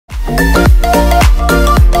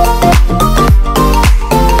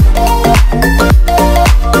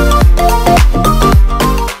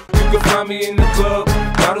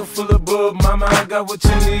what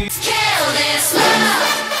you need. Kill this love.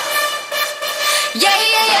 Yeah,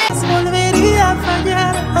 yeah, yeah. Volvería a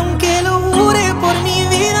fallar, aunque lo jure por mi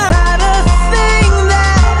vida. Not a thing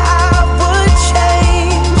that I would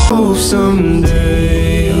change. Oh,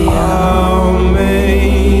 someday I'll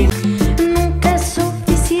make. Nunca es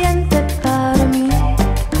suficiente para mí.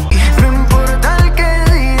 No importa el que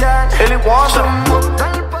dirán. Somos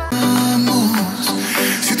tal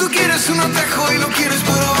si tú quieres un atajo y lo quieres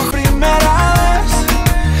por abajo. Primera vez,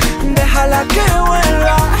 déjala que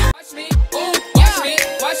vuelva.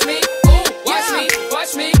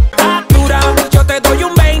 Yo te doy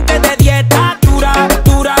un 20 de dieta dura,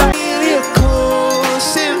 dura.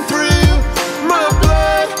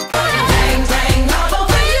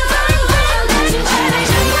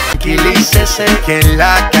 Tranquilícese que en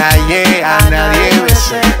la calle a nadie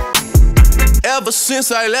besé. Ever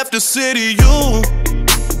since I left the city, you.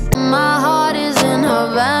 My heart is in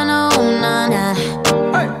Havana, oh, nah, nah.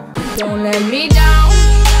 Don't let me down.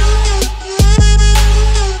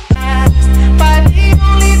 But the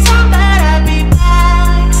only time that I'd be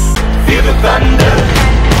back. Feel the thunder,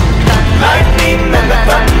 lightning and the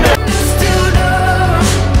thunder. Still know,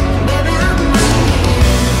 baby, I'm here.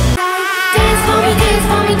 Dance for me, dance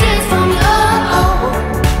for me, dance for me, oh, oh.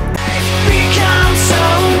 Become so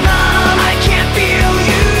numb, I can't feel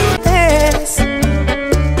you. Es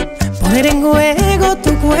poner en juego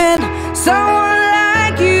tu cuerpo. Someone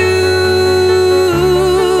like you.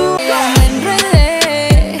 Me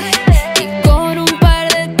enredé y con un par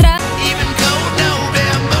de trapos. Even though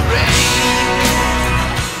November rain.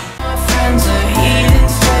 My friends are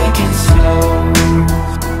heathens, taking slow.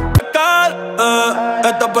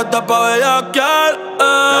 Esta puesta pa' bellaquear.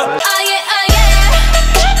 Oh yeah, oh yeah.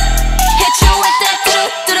 Hit you with that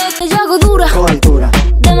tru. Yo hago dura. Coventura,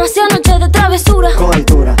 Demasiadas noches de travesura.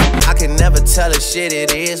 coventura. I can never tell a shit,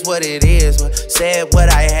 it is what it is. Said what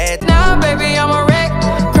I had. Now, baby, I'm a wreck.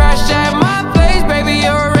 Crash at my place, baby,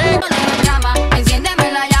 you're a wreck. Llama,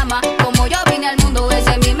 enciéndeme la llama. Como yo vine al mundo, ese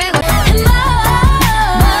es mi mejor.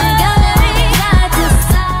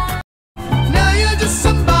 Now you're just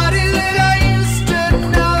somebody that I used to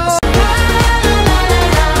know.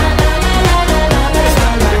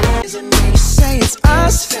 Say it's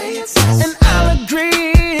us, and I'll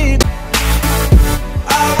agree. I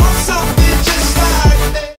want something just like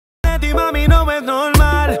that. Ti mami no es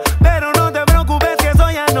normal, pero no te preocupes que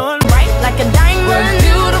soy anormal. Bright like a diamond,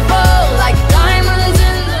 beautiful like diamonds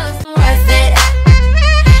in the sun. Worth it,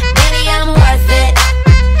 baby, I'm worth it.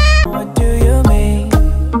 What do you mean?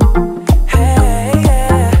 Hey,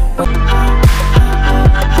 yeah.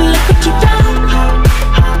 Look what you done.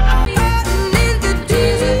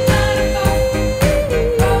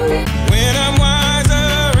 When I'm wiser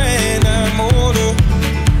and I'm older.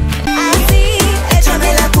 Así, échame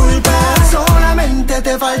la culpa. Solamente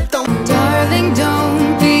te falta un. Darling,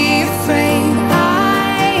 don't be afraid.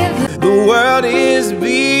 The world is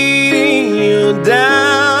beating you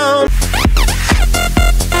down.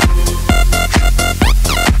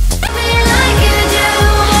 Me like you do,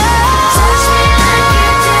 touch me like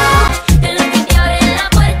you do. En lo que te abren la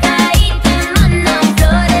puerta y te mandan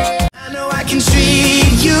flores. I know I can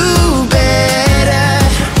treat you better.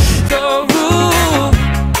 So rude,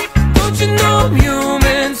 don't you know I'm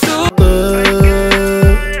human too?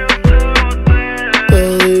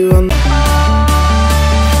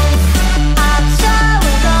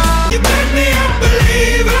 You make me a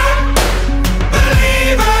believer,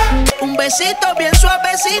 believer. Un besito bien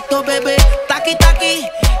suavecito, bebé. Taqui, taqui.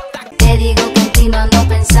 Te digo continuando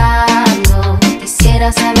pensando.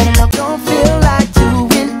 Quisiera saber lo que Don't feel like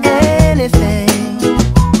doing anything.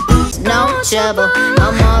 no trouble.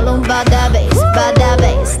 I'm all about that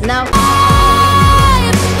bass, now.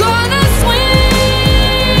 I'm gonna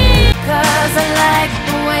swing, 'cause I like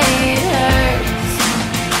the way it hurts.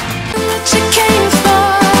 What you came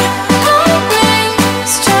for, don't bring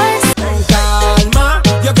stress. Calma,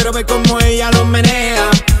 yo quiero ver cómo ella lo menea.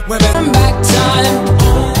 Mueve back time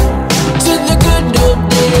to the good old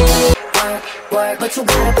days. Work, but you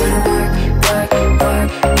gotta put in work, work, work,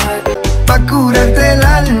 work. Pa' curarte el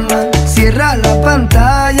alma, cierra la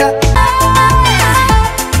pantalla.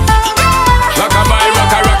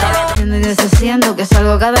 Me deshaciendo, que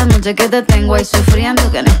salgo cada noche que te tengo ahí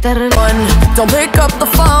sufriendo, que en este reloj. Don't pick up the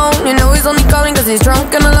phone, you know he's only calling cause he's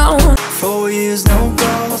drunk and alone. 4 years, no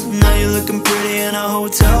calls. Now you're looking pretty in a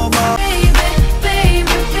hotel bar. Baby,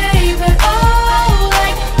 baby, baby, oh,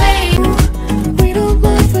 like baby. We don't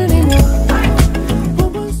laugh anymore.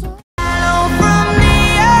 Hello from the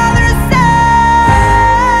other side.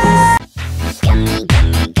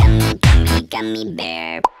 Gummy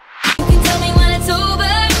bear. You can tell me when it's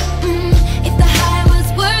over, if the high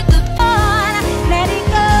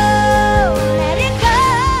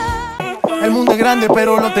grande,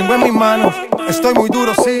 pero lo tengo en mis manos. Estoy muy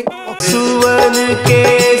duro, sí. सुवन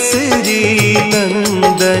केसरी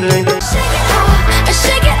नंदन I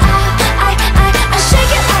shake it off, I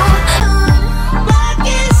shake it off. Black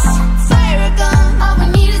is fire gun. All we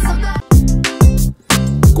need is a black.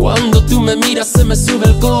 Cuando tú me miras se me sube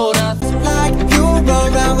el corazón. Like you roll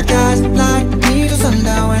around with guys like me till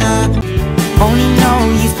sundown when I only know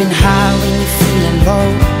you've been high when you're feeling low.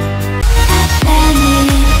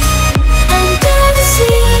 Under the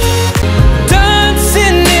sea.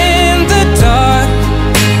 Dancing in the dark.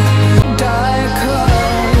 Dark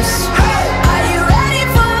horse. Are you ready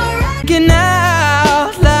for a ride? Getting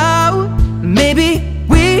out loud. Maybe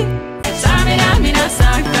we.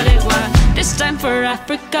 This time for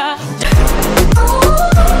Africa.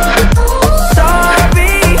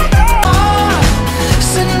 Sorry.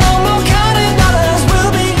 Said no more counting dollars.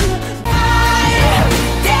 We'll be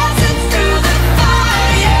Dancing through the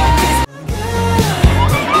fire.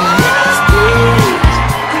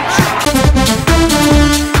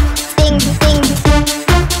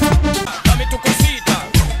 Dame tu cosita.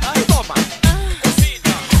 Ay, toma.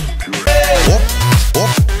 Cosita.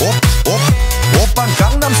 Open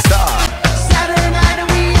Gangnam Style. Saturday night and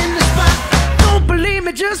we in the spot. Don't believe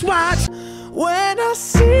me, just watch. When I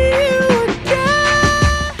see you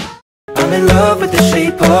again, I'm in love with the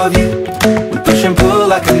shape of you. We push and pull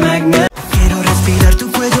like a magnet.